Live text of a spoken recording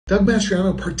Doug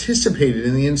Mastriano participated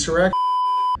in the insurrection.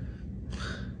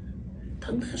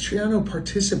 Doug Mastriano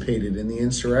participated in the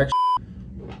insurrection.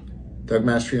 Doug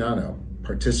Mastriano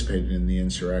participated in the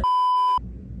insurrection.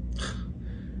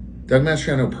 Doug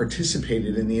Mastriano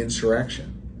participated in the insurrection.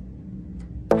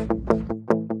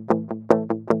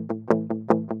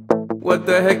 What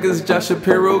the heck is Josh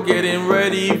Shapiro getting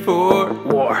ready for?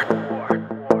 War.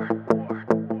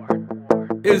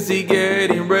 Is he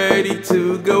getting ready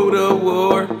to go to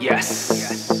war?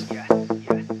 Yes.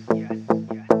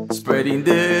 Spreading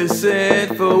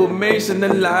disinformation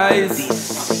and lies.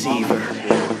 Deceiver.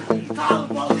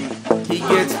 He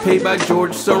gets paid by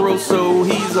George Soros, so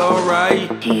he's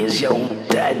alright. He is your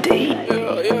daddy.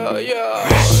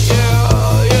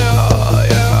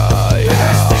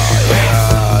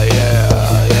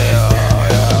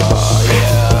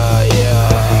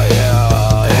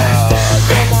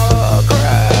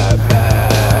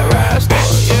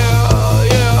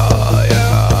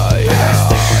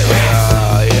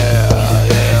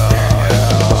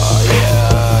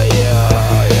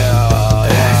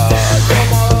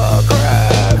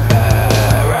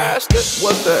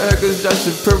 What the heck is Josh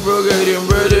Shapiro getting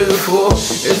ready for?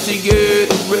 Is he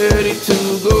getting ready to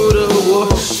go to war?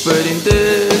 Spreading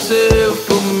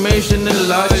disinformation and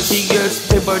lies. He gets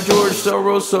paid by George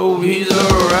Soros, so he's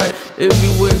alright. If he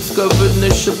wins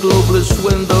governorship, globalists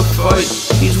win the fight.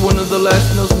 He's one of the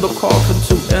last nails in the coffin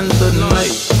to end the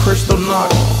night. Crystal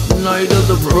knot, night of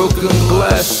the broken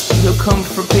glass. He'll come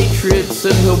for patriots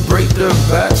and he'll break their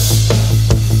backs.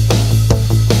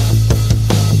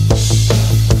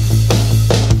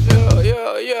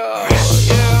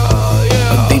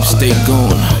 A deep state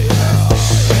goon,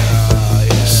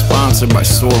 sponsored by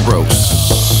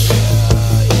Soros,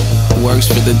 works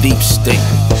for the deep state,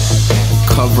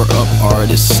 cover-up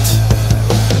artist,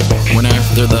 went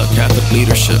after the Catholic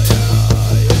leadership,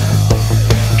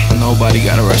 nobody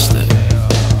got arrested.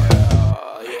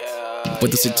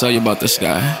 What does it tell you about this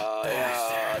guy?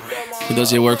 Who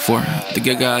does he work for? The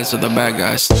good guys or the bad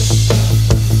guys?